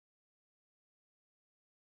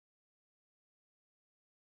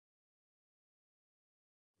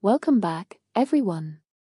Welcome back, everyone.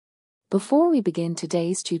 Before we begin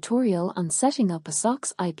today's tutorial on setting up a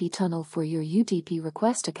SOCKS IP tunnel for your UDP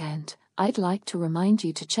request account, I'd like to remind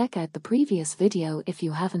you to check out the previous video if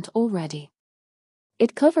you haven't already.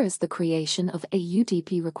 It covers the creation of a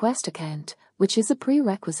UDP request account, which is a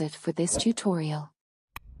prerequisite for this tutorial.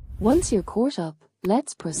 Once you're caught up,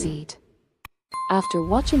 let's proceed. After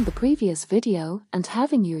watching the previous video and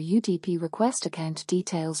having your UDP request account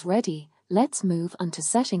details ready, let's move on to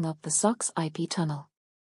setting up the SOCKS IP tunnel.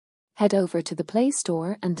 Head over to the Play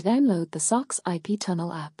Store and download the SOCKS IP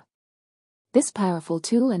tunnel app. This powerful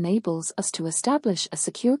tool enables us to establish a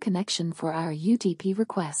secure connection for our UDP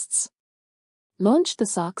requests. Launch the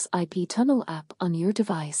SOCKS IP tunnel app on your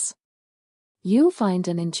device. You'll find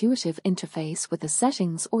an intuitive interface with a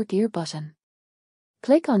Settings or Gear button.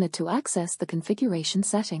 Click on it to access the configuration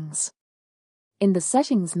settings. In the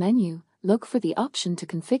Settings menu, look for the option to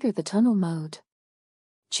configure the tunnel mode.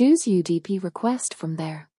 Choose UDP request from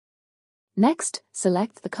there. Next,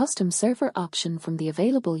 select the Custom Server option from the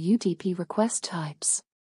available UDP request types.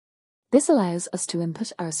 This allows us to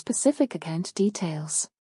input our specific account details.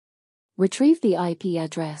 Retrieve the IP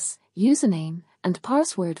address, username, and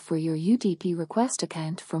password for your UDP request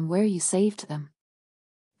account from where you saved them.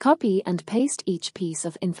 Copy and paste each piece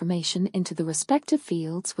of information into the respective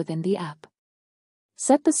fields within the app.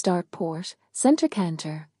 Set the start port, center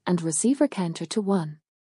counter, and receiver counter to 1.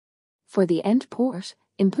 For the end port,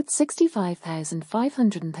 input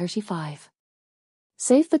 65,535.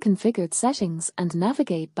 Save the configured settings and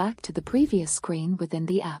navigate back to the previous screen within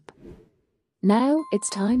the app. Now it's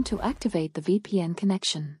time to activate the VPN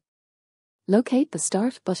connection. Locate the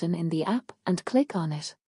Start button in the app and click on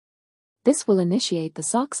it. This will initiate the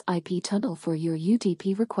SOCKS IP tunnel for your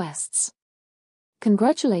UDP requests.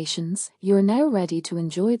 Congratulations, you're now ready to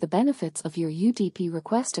enjoy the benefits of your UDP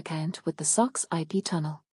request account with the SOCKS IP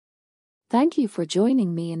tunnel. Thank you for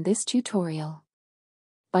joining me in this tutorial.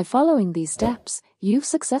 By following these steps, you've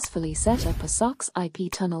successfully set up a SOCKS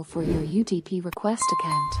IP tunnel for your UDP request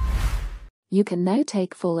account. You can now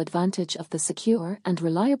take full advantage of the secure and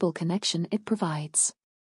reliable connection it provides.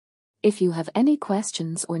 If you have any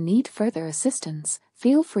questions or need further assistance,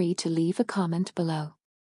 feel free to leave a comment below.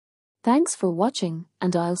 Thanks for watching,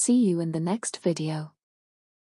 and I'll see you in the next video.